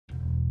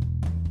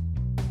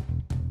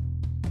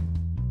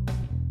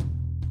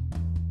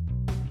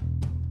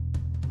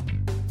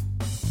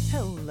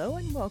Hello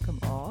and welcome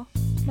all.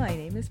 My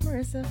name is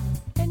Marissa,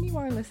 and you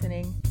are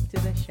listening to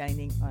the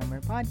Shining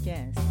Armor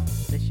Podcast,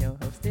 the show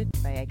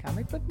hosted by a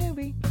comic book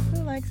newbie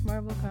who likes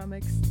Marvel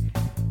Comics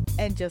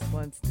and just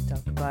wants to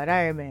talk about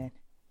Iron Man.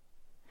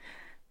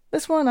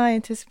 This one I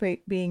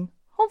anticipate being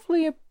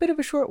hopefully a bit of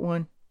a short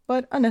one,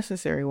 but a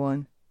necessary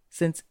one,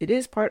 since it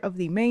is part of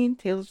the main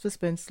Tales of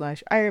Suspense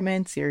 / Iron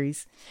Man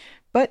series,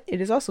 but it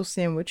is also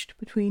sandwiched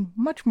between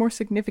much more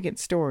significant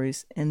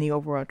stories in the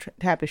overall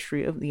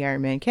tapestry of the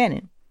Iron Man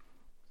canon.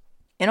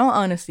 In all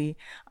honesty,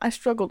 I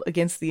struggled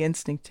against the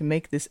instinct to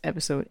make this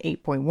episode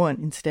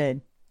 8.1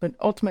 instead, but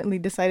ultimately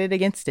decided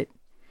against it.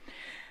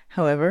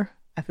 However,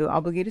 I feel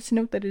obligated to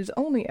note that it is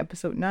only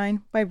episode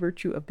 9 by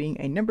virtue of being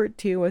a numbered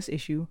TOS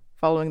issue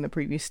following the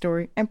previous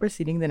story and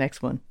preceding the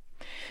next one.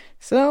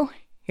 So,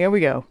 here we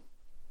go.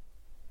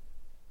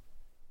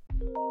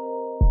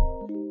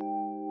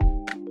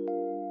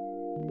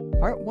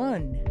 Part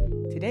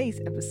 1. Today's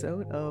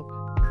episode of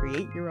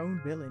Create Your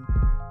Own Villain.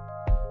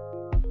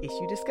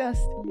 Issue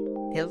discussed.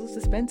 Tales of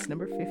Suspense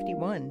number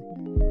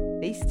 51.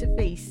 Face to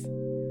face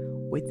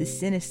with the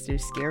sinister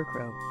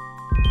Scarecrow.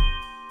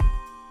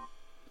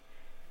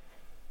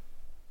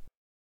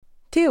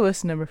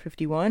 TOS number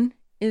 51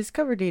 is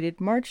cover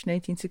dated March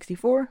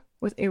 1964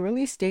 with a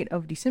release date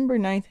of December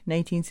 9th,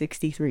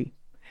 1963,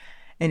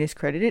 and is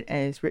credited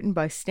as written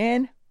by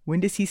Stan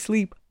When Does He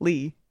Sleep?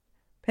 Lee,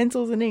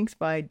 pencils and inks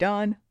by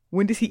Don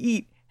When Does He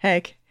Eat?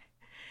 Heck,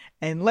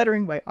 and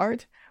lettering by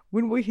Art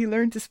When Will He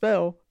Learn to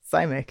Spell?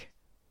 Simek.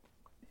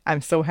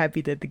 I'm so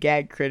happy that the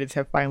gag credits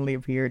have finally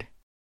appeared.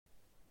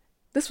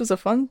 This was a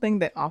fun thing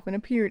that often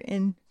appeared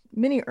in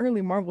many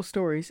early Marvel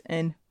stories,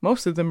 and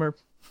most of them are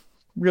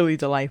really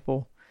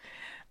delightful.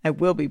 I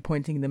will be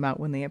pointing them out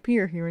when they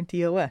appear here in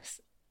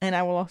TOS, and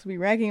I will also be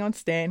ragging on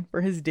Stan for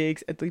his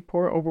digs at the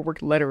poor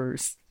overworked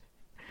letterers.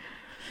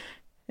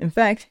 In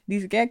fact,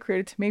 these gag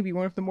credits may be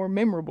one of the more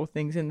memorable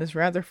things in this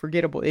rather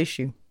forgettable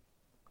issue.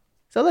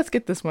 So let's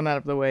get this one out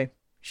of the way,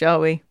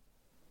 shall we?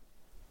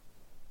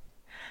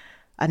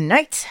 A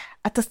night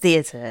at the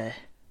theater.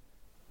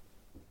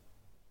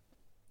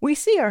 We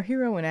see our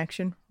hero in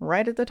action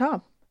right at the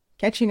top,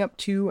 catching up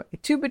to a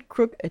two-bit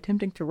crook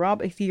attempting to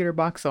rob a theater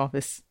box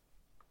office.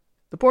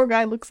 The poor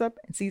guy looks up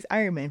and sees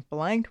Iron Man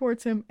flying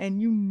towards him,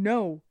 and you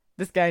know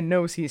this guy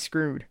knows he's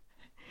screwed.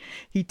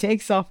 He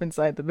takes off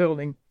inside the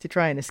building to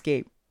try and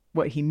escape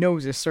what he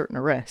knows is certain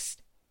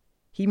arrest.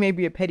 He may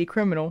be a petty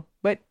criminal,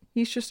 but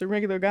he's just a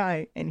regular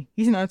guy, and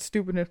he's not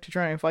stupid enough to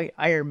try and fight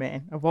Iron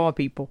Man, of all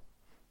people.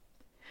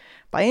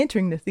 By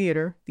entering the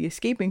theater, the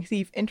escaping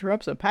thief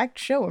interrupts a packed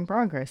show in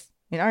progress,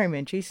 and Iron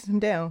Man chases him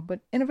down,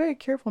 but in a very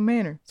careful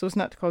manner, so as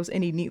not to cause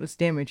any needless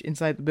damage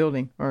inside the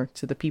building or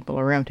to the people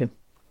around him.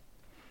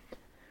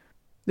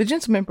 The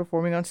gentleman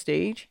performing on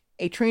stage,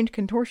 a trained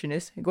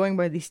contortionist going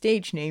by the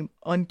stage name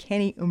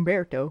Uncanny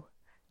Umberto,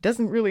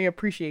 doesn't really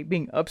appreciate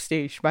being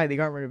upstaged by the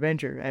Armored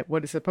Avenger at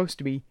what is supposed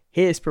to be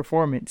his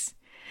performance,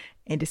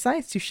 and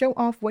decides to show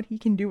off what he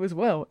can do as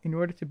well in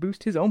order to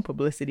boost his own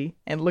publicity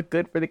and look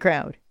good for the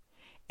crowd,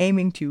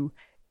 aiming to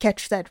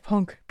catch that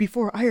punk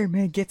before Iron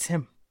Man gets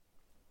him.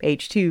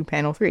 Page 2,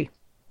 panel 3.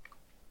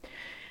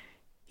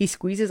 He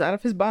squeezes out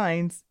of his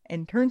binds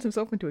and turns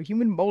himself into a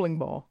human bowling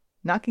ball,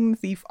 knocking the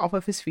thief off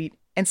of his feet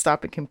and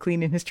stopping him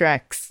clean in his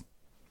tracks.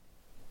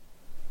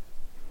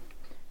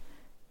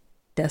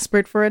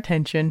 Desperate for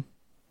attention.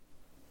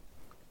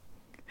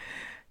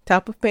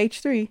 Top of page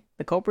 3,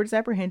 the culprit is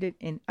apprehended,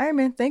 and Iron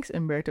Man thanks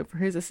Umberto for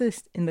his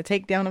assist in the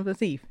takedown of the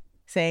thief,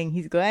 saying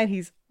he's glad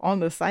he's on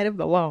the side of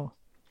the law.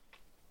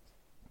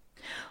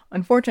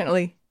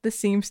 Unfortunately, this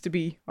seems to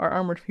be our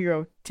armored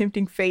hero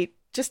tempting fate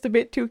just a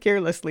bit too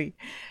carelessly.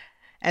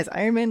 As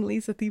Iron Man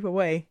leads the thief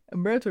away,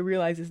 Umberto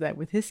realizes that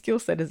with his skill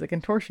set as a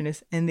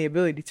contortionist and the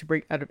ability to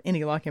break out of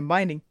any lock and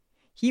binding,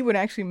 he would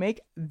actually make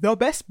the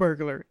best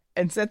burglar,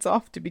 and sets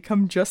off to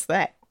become just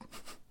that.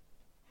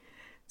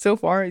 So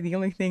far, the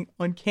only thing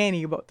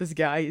uncanny about this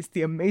guy is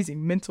the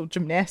amazing mental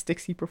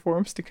gymnastics he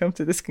performs to come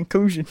to this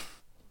conclusion.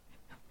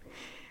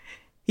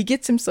 He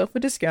gets himself a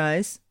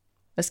disguise,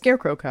 a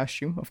scarecrow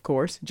costume, of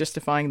course,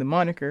 justifying the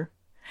moniker,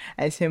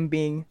 as him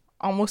being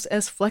almost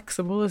as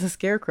flexible as a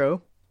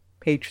scarecrow,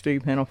 page 3,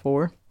 panel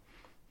 4.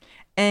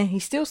 And he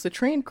steals the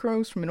trained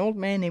crows from an old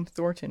man named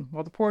Thornton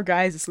while the poor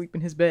guy is asleep in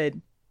his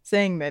bed,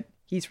 saying that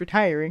he's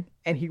retiring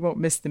and he won't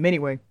miss them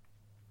anyway.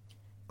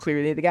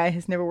 Clearly, the guy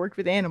has never worked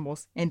with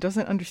animals and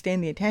doesn't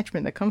understand the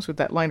attachment that comes with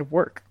that line of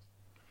work.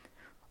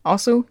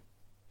 Also,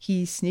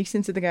 he sneaks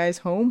into the guy's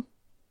home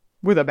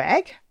with a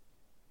bag?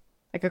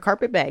 Like a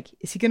carpet bag.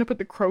 Is he gonna put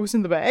the crows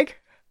in the bag?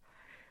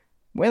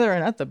 Whether or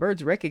not the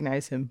birds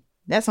recognize him,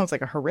 that sounds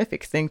like a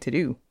horrific thing to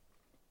do.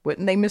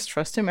 Wouldn't they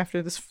mistrust him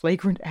after this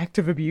flagrant act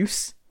of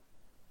abuse?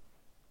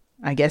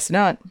 I guess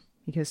not,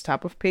 because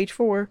top of page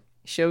 4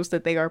 shows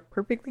that they are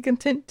perfectly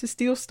content to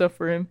steal stuff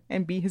for him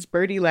and be his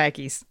birdie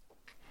lackeys.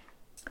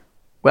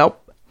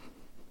 Well,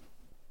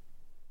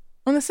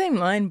 on the same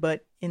line,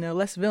 but in a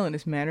less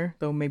villainous manner,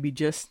 though maybe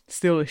just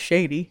still as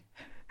shady,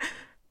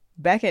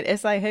 back at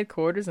SI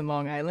headquarters in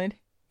Long Island,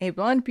 a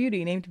blonde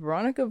beauty named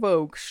Veronica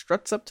Vogue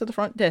struts up to the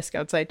front desk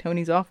outside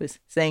Tony's office,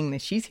 saying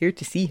that she's here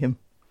to see him.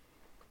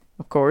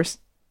 Of course,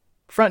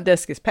 front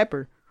desk is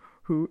Pepper,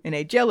 who, in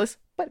a jealous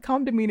but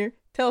calm demeanor,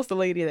 tells the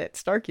lady that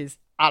Stark is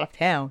out of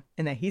town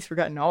and that he's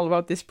forgotten all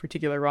about this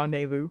particular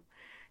rendezvous,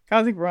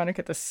 causing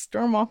Veronica to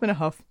storm off in a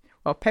huff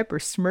while Pepper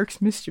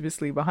smirks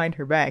mischievously behind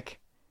her back.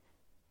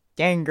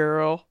 Dang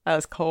girl, that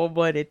was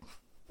cold-blooded.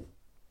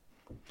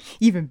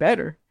 Even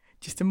better,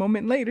 just a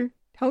moment later,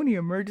 Tony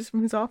emerges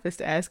from his office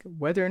to ask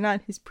whether or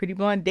not his pretty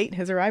blonde date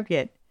has arrived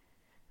yet.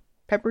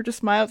 Pepper just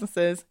smiles and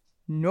says,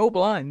 "No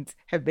blondes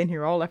have been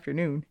here all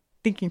afternoon,"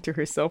 thinking to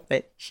herself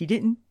that she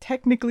didn't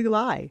technically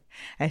lie,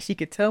 as she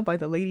could tell by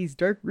the lady's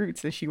dark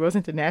roots that she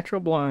wasn't a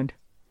natural blonde.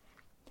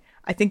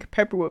 I think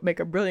Pepper would make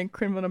a brilliant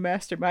criminal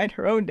mastermind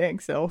her own dang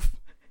self.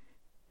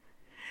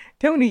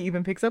 Tony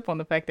even picks up on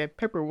the fact that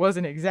Pepper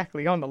wasn't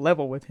exactly on the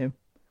level with him,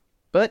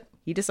 but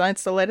he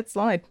decides to let it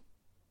slide,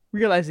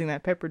 realizing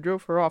that Pepper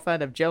drove her off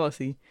out of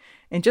jealousy,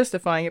 and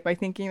justifying it by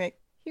thinking that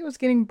he was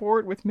getting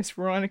bored with Miss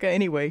Veronica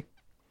anyway.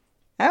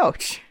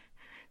 Ouch!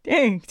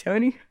 Dang,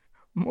 Tony.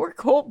 More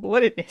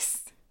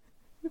cold-bloodedness.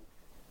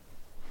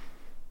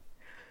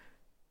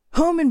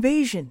 Home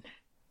invasion.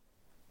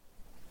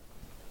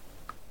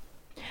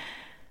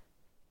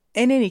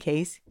 In any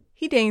case,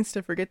 he deigns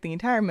to forget the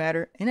entire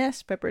matter and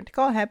asks Pepper to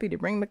call Happy to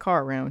bring the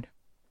car around.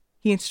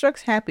 He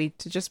instructs Happy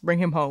to just bring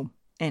him home,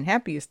 and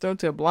Happy is thrilled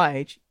to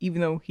oblige,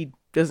 even though he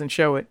doesn't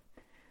show it.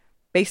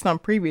 Based on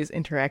previous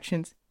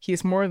interactions, he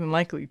is more than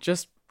likely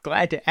just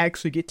glad to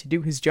actually get to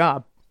do his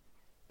job.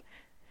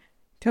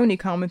 Tony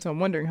comments on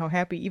wondering how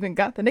Happy even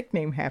got the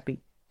nickname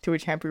Happy, to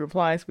which Happy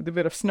replies with a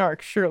bit of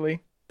snark,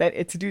 surely, that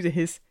it's due to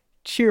his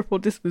cheerful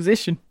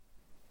disposition.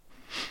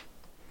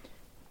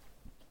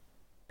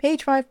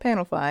 Page 5,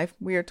 panel 5,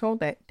 we are told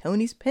that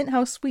Tony's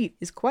penthouse suite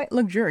is quite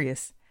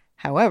luxurious.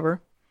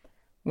 However,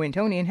 when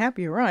Tony and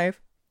Happy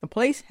arrive, the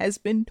place has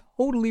been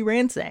totally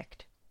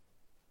ransacked.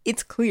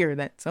 It's clear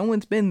that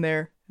someone's been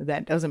there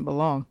that doesn't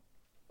belong.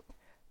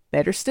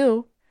 Better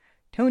still,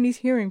 Tony's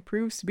hearing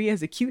proves to be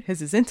as acute as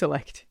his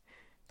intellect.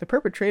 The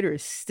perpetrator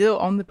is still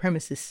on the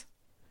premises.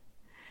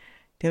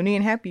 Tony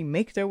and Happy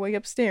make their way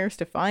upstairs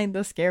to find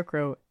the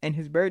Scarecrow and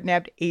his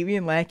bird-nabbed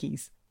avian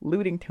lackeys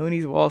looting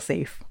Tony's wall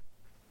safe.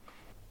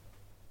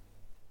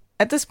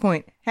 At this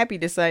point, Happy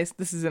decides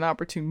this is an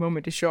opportune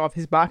moment to show off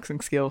his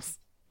boxing skills.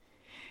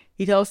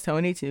 He tells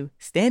Tony to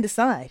stand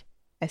aside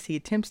as he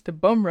attempts to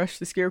bum rush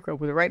the Scarecrow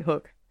with a right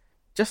hook,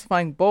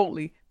 justifying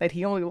boldly that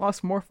he only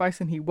lost more fights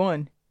than he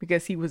won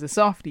because he was a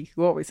softie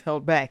who always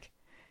held back,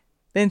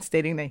 then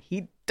stating that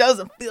he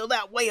doesn't feel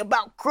that way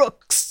about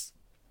crooks.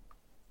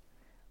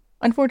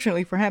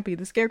 Unfortunately for Happy,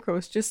 the Scarecrow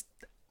is just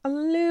a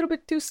little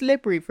bit too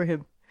slippery for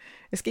him,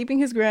 escaping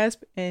his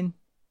grasp and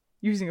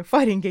using a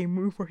fighting game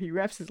move where he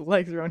wraps his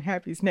legs around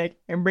Happy's neck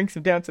and brings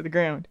him down to the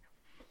ground,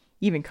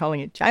 even calling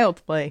it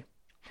child's play,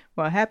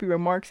 while Happy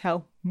remarks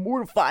how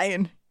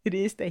mortifying it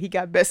is that he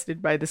got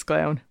bested by this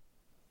clown.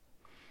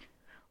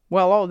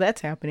 While all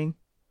that's happening,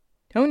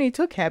 Tony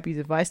took Happy's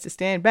advice to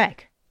stand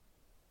back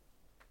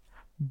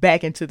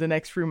into the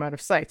next room out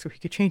of sight so he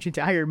could change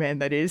into Iron Man,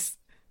 that is.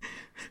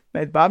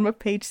 At the bottom of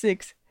page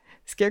 6,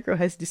 Scarecrow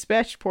has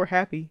dispatched poor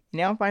Happy and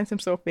now finds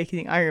himself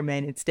making Iron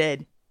Man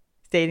instead,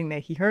 stating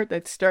that he heard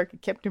that Stark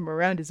had kept him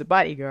around as a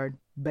bodyguard,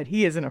 but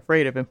he isn't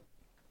afraid of him.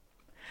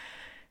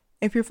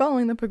 If you're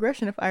following the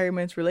progression of Iron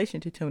Man's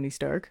relation to Tony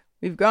Stark,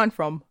 we've gone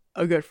from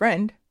a good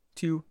friend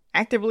to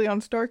actively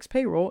on Stark's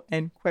payroll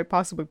and quite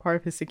possibly part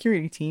of his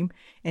security team,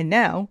 and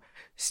now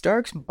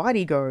Stark's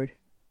bodyguard.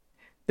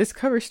 This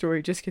cover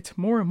story just gets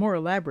more and more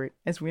elaborate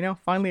as we now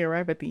finally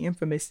arrive at the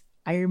infamous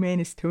Iron Man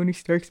is Tony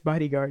Stark's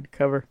bodyguard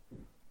cover.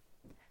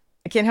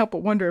 I can't help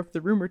but wonder if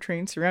the rumor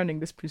train surrounding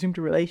this presumed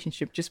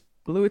relationship just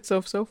blew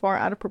itself so far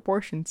out of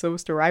proportion so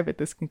as to arrive at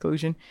this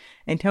conclusion,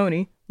 and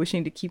Tony,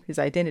 wishing to keep his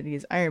identity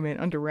as Iron Man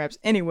under wraps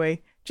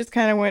anyway, just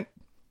kind of went,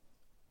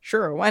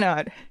 sure, why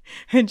not,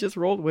 and just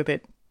rolled with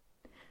it.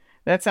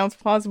 That sounds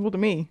plausible to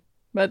me,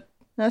 but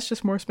that's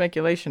just more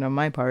speculation on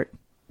my part.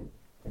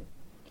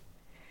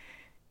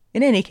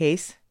 In any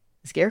case,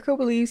 the Scarecrow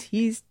believes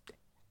he's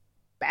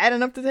bad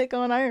enough to take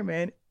on Iron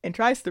Man and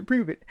tries to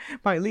prove it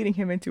by leading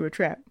him into a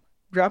trap,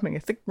 dropping a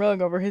thick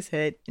rug over his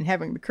head and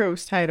having the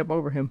crows tied up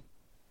over him.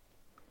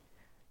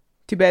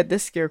 Too bad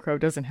this Scarecrow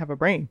doesn't have a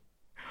brain,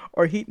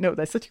 or he'd know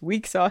that such a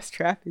weak sauce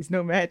trap is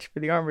no match for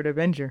the armored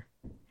Avenger.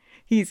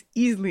 He's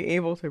easily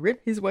able to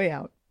rip his way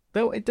out,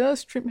 though it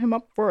does trip him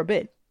up for a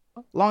bit,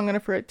 long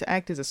enough for it to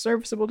act as a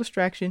serviceable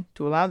distraction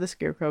to allow the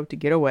Scarecrow to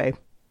get away.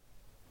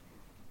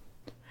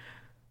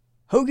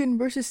 Hogan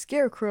vs.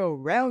 Scarecrow,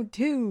 round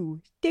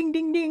 2. Ding,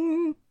 ding,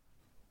 ding.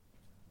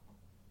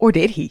 Or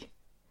did he?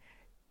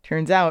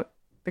 Turns out,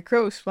 the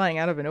crows flying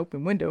out of an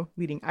open window,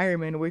 leading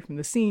Iron Man away from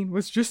the scene,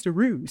 was just a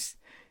ruse.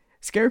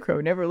 Scarecrow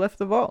never left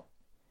the vault.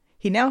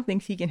 He now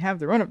thinks he can have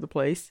the run of the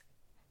place.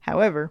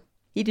 However,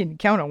 he didn't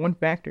count on one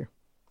factor.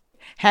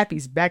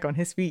 Happy's back on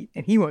his feet,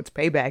 and he wants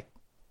payback.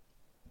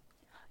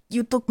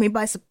 You took me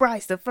by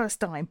surprise the first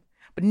time,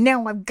 but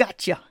now I've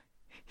got ya.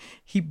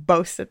 He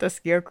boasts at the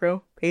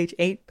Scarecrow, page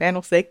 8,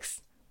 panel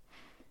 6.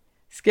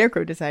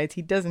 Scarecrow decides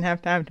he doesn't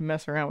have time to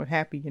mess around with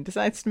Happy and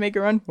decides to make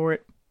a run for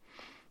it,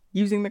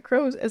 using the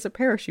crows as a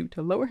parachute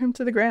to lower him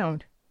to the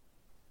ground.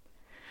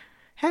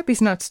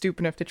 Happy's not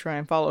stupid enough to try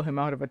and follow him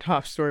out of a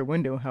top-story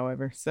window,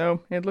 however,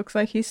 so it looks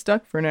like he's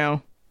stuck for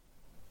now.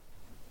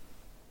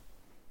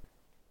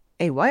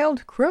 A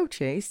wild crow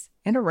chase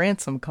and a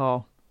ransom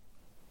call.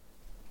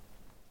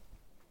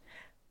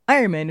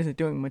 Iron Man isn't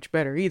doing much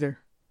better either,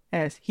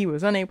 as he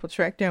was unable to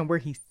track down where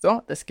he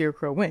thought the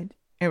Scarecrow went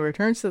and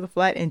returns to the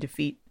flat in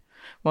defeat,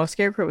 while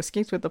Scarecrow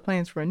escapes with the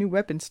plans for a new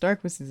weapon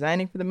Stark was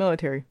designing for the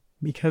military,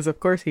 because of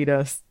course he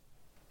does.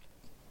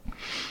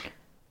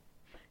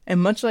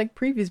 And much like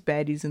previous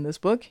baddies in this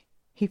book,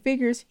 he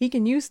figures he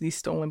can use these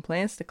stolen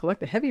plans to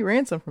collect a heavy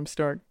ransom from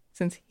Stark,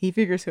 since he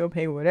figures he'll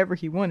pay whatever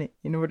he wanted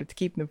in order to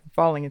keep them from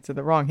falling into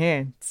the wrong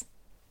hands.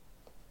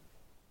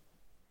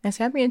 As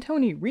Happy and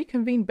Tony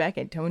reconvene back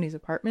at Tony's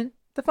apartment,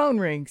 the phone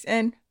rings,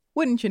 and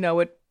wouldn't you know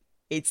it,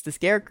 it's the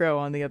Scarecrow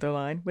on the other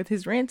line with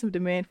his ransom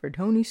demand for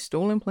Tony's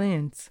stolen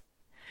plans.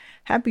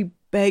 Happy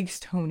begs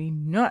Tony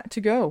not to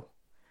go,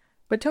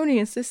 but Tony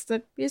insists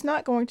that he is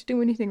not going to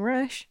do anything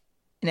rash,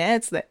 and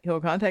adds that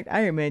he'll contact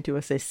Iron Man to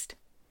assist.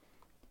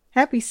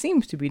 Happy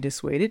seems to be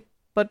dissuaded,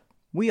 but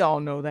we all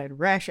know that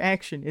rash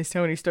action is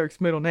Tony Stark's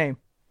middle name.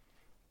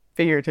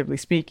 Figuratively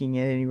speaking,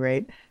 at any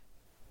rate.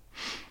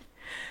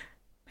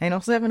 Panel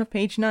 7 of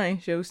page 9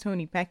 shows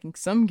Tony packing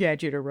some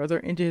gadget or other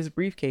into his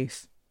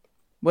briefcase.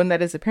 One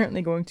that is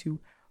apparently going to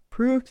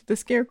prove to the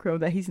Scarecrow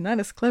that he's not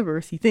as clever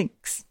as he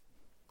thinks.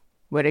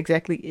 What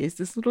exactly is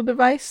this little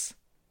device?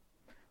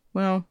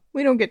 Well,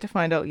 we don't get to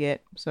find out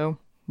yet, so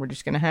we're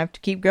just gonna have to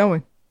keep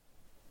going.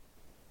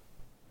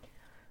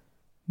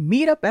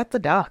 Meet up at the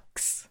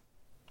docks.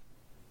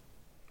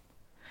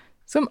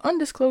 Some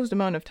undisclosed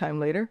amount of time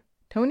later,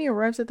 Tony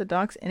arrives at the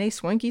docks in a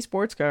swanky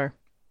sports car.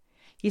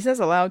 He says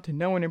aloud to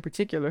no one in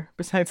particular,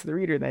 besides the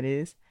reader that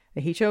is,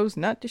 that he chose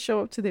not to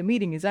show up to the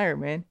meeting as Iron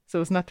Man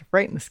so as not to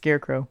frighten the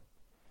Scarecrow.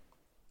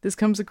 This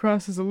comes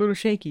across as a little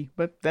shaky,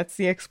 but that's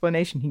the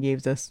explanation he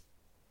gives us.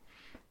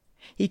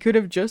 He could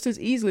have just as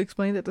easily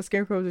explained that the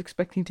Scarecrow is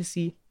expecting to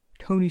see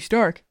Tony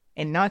Stark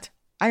and not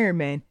Iron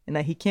Man, and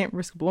that he can't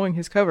risk blowing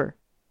his cover.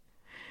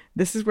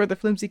 This is where the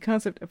flimsy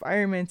concept of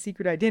Iron Man's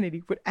secret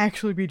identity would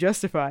actually be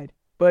justified.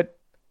 But,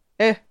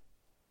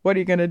 what are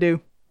you gonna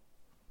do?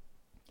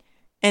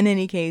 In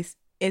any case,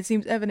 it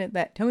seems evident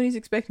that Tony's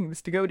expecting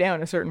this to go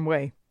down a certain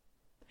way.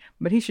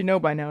 But he should know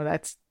by now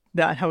that's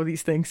not how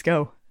these things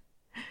go.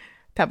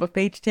 Top of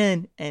page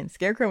 10, and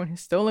Scarecrow and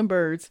his stolen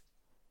birds,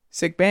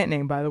 sick band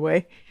name by the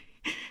way,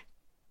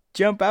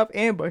 jump out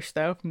ambush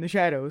style from the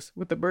shadows,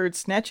 with the birds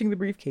snatching the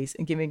briefcase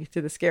and giving it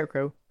to the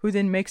Scarecrow, who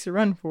then makes a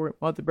run for it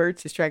while the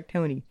birds distract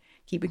Tony,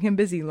 keeping him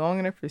busy long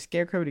enough for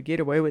Scarecrow to get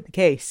away with the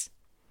case.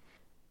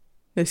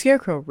 The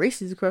Scarecrow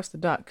races across the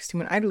docks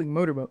to an idling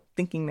motorboat,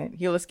 thinking that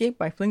he'll escape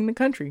by fleeing the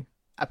country,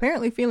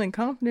 apparently feeling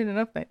confident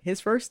enough that his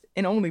first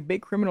and only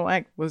big criminal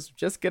act was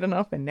just good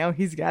enough and now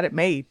he's got it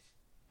made.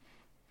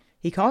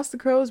 He calls the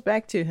crows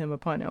back to him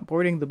upon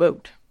boarding the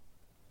boat.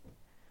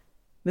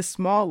 The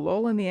small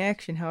lull in the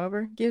action,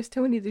 however, gives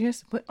Tony the chance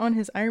to put on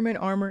his Iron Man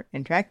armor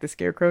and track the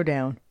Scarecrow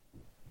down.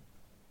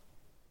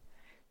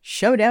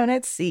 Showdown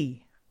at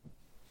sea.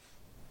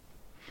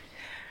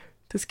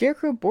 The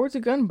Scarecrow boards a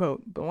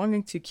gunboat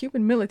belonging to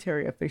Cuban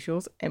military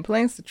officials and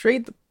plans to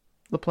trade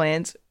the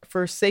plans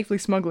for safely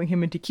smuggling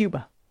him into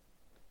Cuba.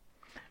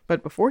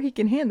 But before he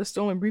can hand the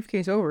stolen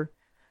briefcase over,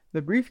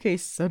 the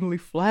briefcase suddenly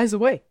flies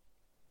away.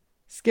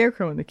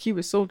 Scarecrow and the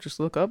Cuban soldiers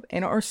look up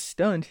and are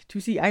stunned to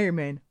see Iron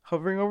Man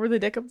hovering over the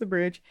deck of the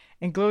bridge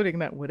and gloating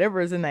that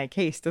whatever is in that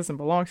case doesn't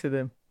belong to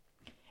them.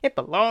 It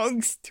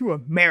belongs to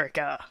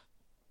America.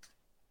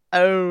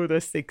 Oh, the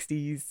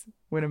 60s,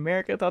 when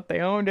America thought they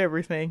owned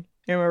everything.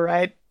 Am I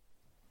right?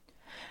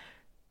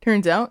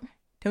 Turns out,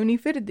 Tony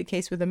fitted the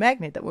case with a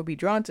magnet that would be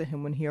drawn to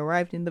him when he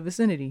arrived in the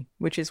vicinity,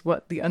 which is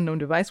what the unknown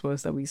device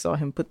was that we saw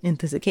him put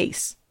into the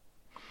case.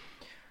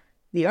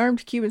 The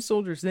armed Cuban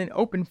soldiers then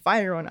open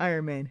fire on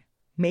Iron Man,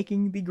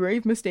 making the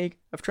grave mistake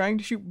of trying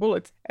to shoot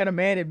bullets at a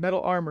man in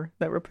metal armor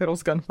that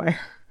repels gunfire.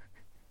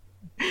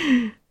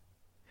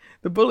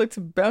 The bullets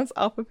bounce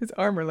off of his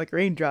armor like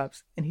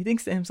raindrops, and he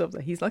thinks to himself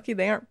that he's lucky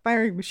they aren't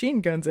firing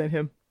machine guns at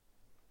him.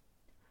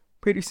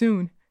 Pretty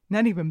soon,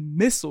 not even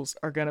missiles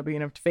are gonna be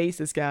enough to face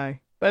this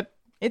guy, but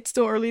it's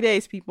still early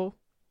days, people.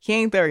 He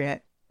ain't there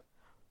yet.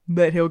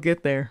 But he'll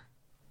get there.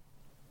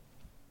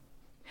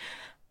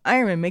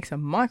 Iron Man makes a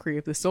mockery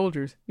of the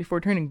soldiers before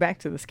turning back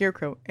to the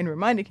Scarecrow and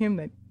reminding him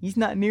that he's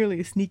not nearly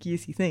as sneaky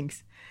as he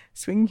thinks,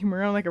 swinging him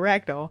around like a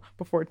ragdoll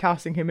before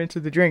tossing him into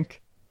the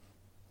drink.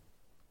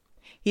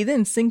 He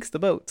then sinks the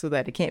boat so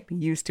that it can't be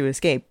used to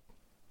escape.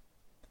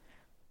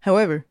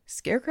 However,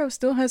 Scarecrow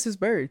still has his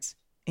birds,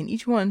 and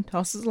each one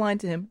tosses a line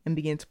to him and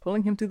begins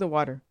pulling him through the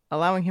water,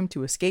 allowing him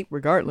to escape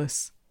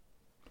regardless.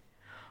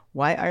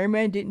 Why Iron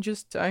Man didn't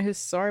just tie his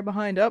sorry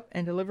behind up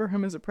and deliver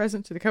him as a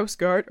present to the Coast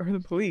Guard or the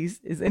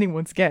police is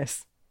anyone's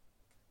guess.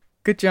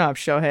 Good job,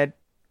 Showhead.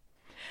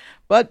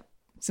 But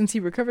Since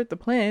he recovered the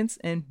plans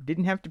and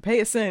didn't have to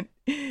pay a cent,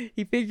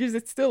 he figures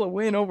it's still a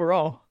win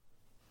overall.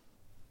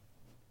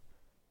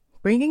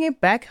 Bringing it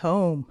back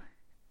home.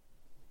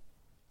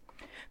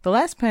 The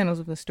last panels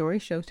of the story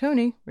show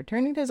Tony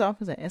returning to his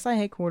office at SI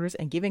headquarters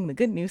and giving the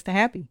good news to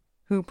Happy,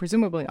 who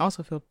presumably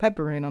also filled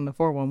Pepper in on the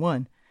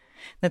 411,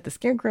 that the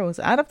Scarecrow is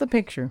out of the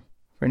picture,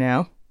 for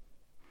now.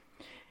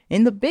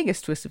 In the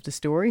biggest twist of the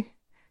story,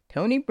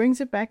 Tony brings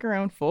it back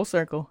around full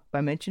circle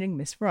by mentioning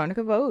Miss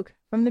Veronica Vogue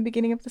from the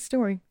beginning of the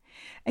story,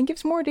 and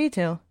gives more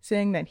detail,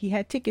 saying that he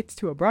had tickets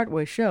to a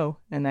Broadway show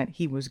and that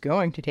he was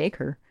going to take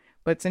her,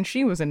 but since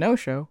she was a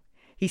no-show,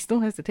 he still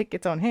has the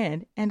tickets on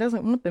hand and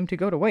doesn't want them to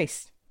go to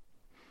waste.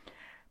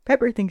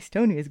 Pepper thinks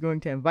Tony is going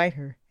to invite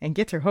her and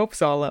gets her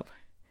hopes all up,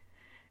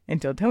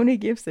 until Tony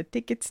gives the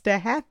tickets to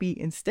Happy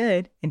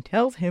instead and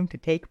tells him to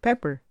take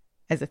Pepper,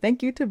 as a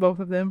thank you to both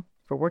of them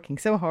for working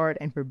so hard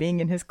and for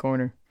being in his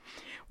corner,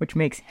 which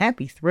makes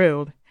Happy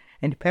thrilled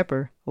and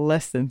Pepper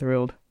less than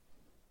thrilled.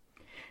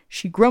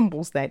 She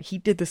grumbles that he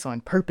did this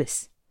on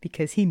purpose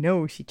because he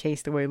knows she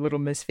chased away Little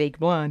Miss Fake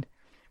Blonde,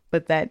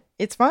 but that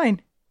it's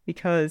fine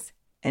because,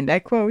 and I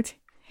quote,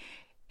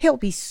 he'll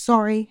be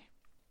sorry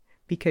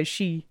because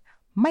she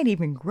might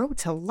even grow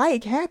to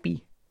like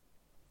Happy.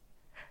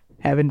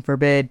 Heaven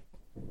forbid.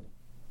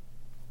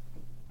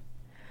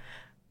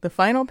 The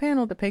final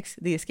panel depicts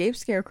the escaped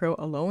Scarecrow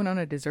alone on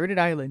a deserted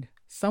island,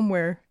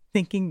 somewhere,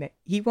 thinking that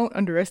he won't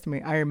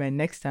underestimate Iron Man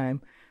next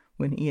time,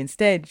 when he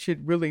instead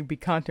should really be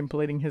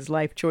contemplating his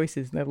life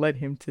choices that led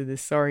him to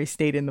this sorry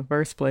state in the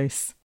first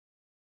place.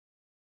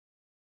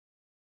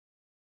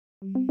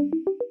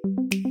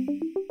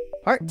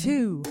 Part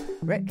 2.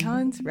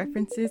 Retcons,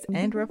 References,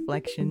 and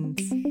Reflections.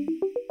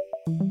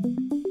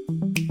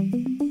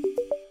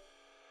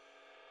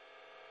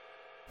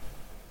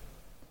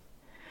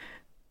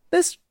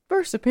 This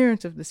first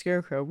appearance of the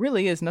Scarecrow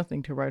really is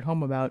nothing to write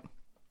home about.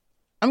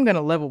 I'm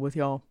gonna level with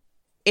y'all.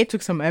 It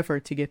took some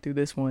effort to get through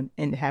this one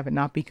and have it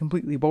not be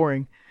completely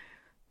boring.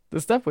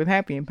 The stuff with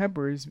Happy and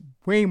Pepper is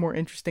way more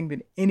interesting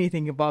than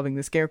anything involving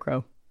the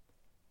Scarecrow.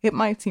 It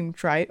might seem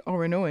trite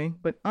or annoying,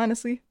 but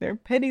honestly, their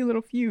petty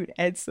little feud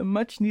adds some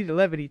much needed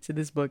levity to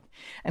this book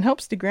and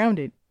helps to ground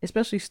it,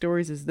 especially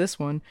stories as this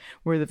one,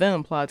 where the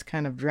villain plots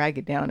kind of drag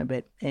it down a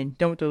bit and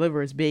don't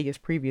deliver as big as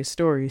previous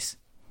stories.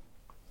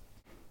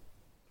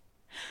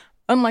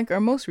 Unlike our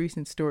most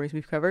recent stories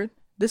we've covered,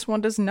 this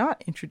one does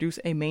not introduce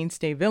a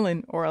mainstay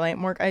villain or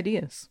landmark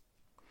ideas.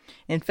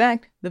 In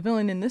fact, the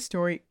villain in this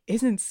story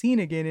isn't seen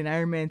again in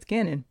Iron Man's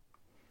canon.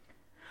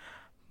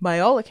 By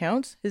all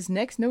accounts, his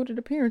next noted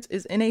appearance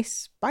is in a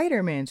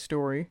Spider-Man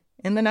story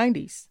in the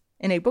 90s,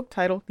 in a book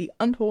titled The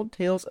Untold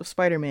Tales of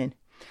Spider-Man,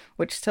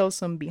 which tells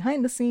some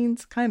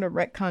behind-the-scenes, kind of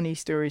retcon-y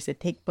stories that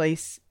take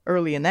place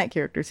early in that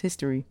character's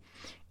history.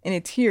 And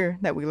it's here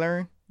that we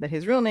learn that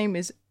his real name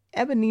is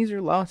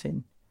Ebenezer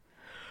Lawton.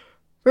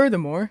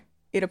 Furthermore,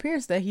 it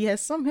appears that he has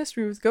some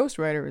history with Ghost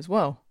Rider as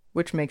well,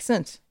 which makes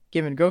sense,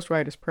 given Ghost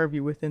Rider's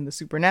purview within the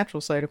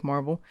supernatural side of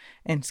Marvel,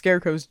 and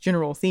Scarecrow's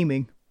general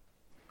theming.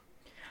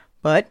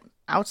 But,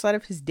 outside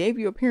of his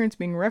debut appearance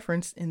being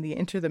referenced in the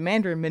Enter the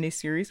Mandarin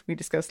miniseries we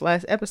discussed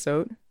last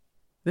episode,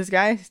 this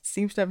guy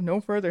seems to have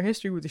no further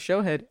history with the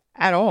showhead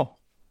at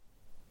all.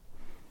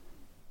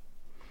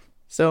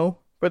 So,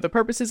 for the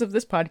purposes of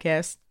this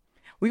podcast,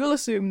 we will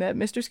assume that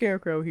Mr.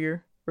 Scarecrow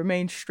here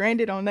remains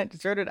stranded on that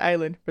deserted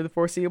island for the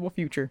foreseeable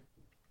future,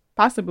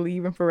 possibly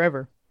even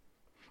forever,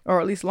 or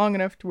at least long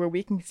enough to where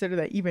we can consider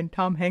that even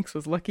Tom Hanks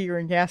was luckier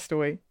in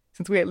Castaway,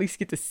 since we at least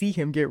get to see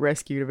him get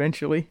rescued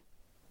eventually.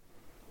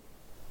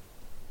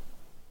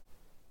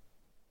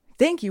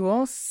 Thank you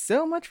all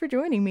so much for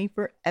joining me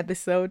for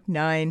episode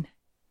 9.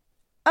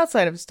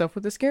 Outside of stuff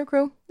with the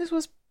Scarecrow, this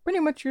was pretty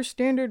much your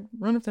standard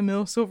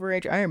run-of-the-mill Silver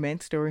Age Iron Man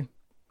story.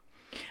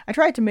 I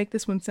tried to make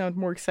this one sound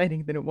more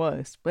exciting than it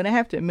was, but I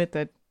have to admit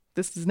that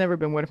this has never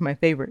been one of my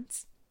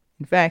favorites.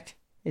 In fact,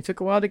 it took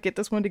a while to get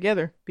this one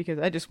together because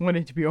I just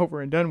wanted it to be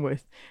over and done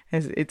with,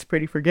 as it's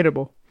pretty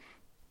forgettable.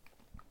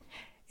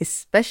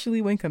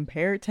 Especially when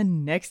compared to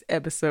next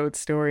episode's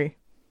story.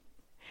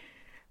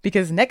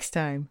 Because next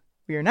time,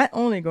 we are not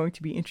only going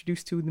to be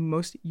introduced to the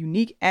most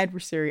unique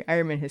adversary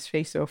Iron Man has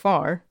faced so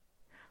far,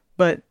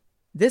 but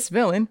this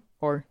villain,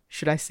 or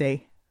should I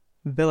say,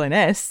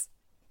 villainess,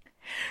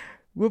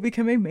 will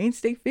become a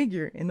mainstay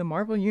figure in the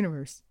Marvel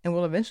Universe and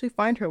will eventually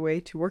find her way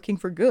to working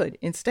for good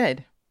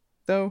instead,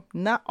 though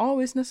not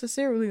always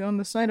necessarily on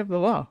the side of the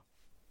law.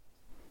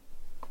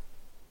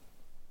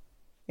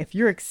 If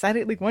you're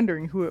excitedly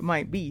wondering who it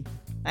might be,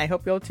 I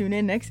hope you'll tune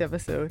in next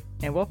episode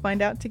and we'll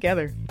find out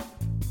together.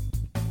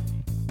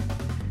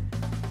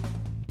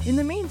 In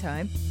the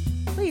meantime,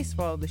 please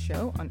follow the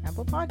show on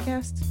Apple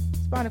Podcasts,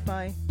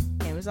 Spotify,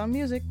 Amazon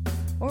Music,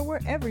 or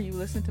wherever you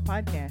listen to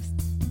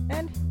podcasts.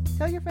 And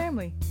tell your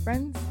family,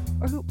 friends,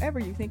 or whoever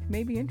you think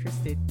may be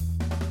interested.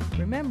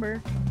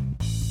 Remember,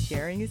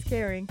 sharing is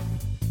caring.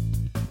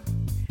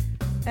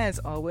 As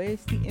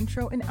always, the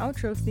intro and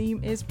outro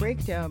theme is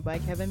Breakdown by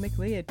Kevin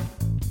MacLeod.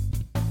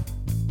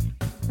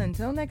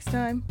 Until next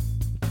time,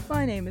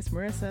 my name is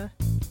Marissa,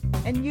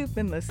 and you've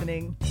been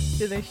listening to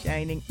to the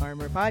Shining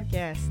Armor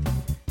Podcast,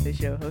 the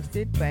show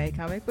hosted by a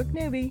comic book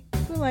newbie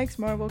who likes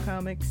Marvel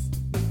Comics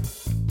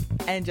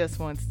and just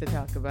wants to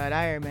talk about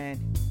Iron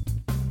Man.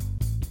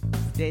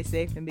 Stay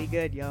safe and be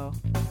good, y'all.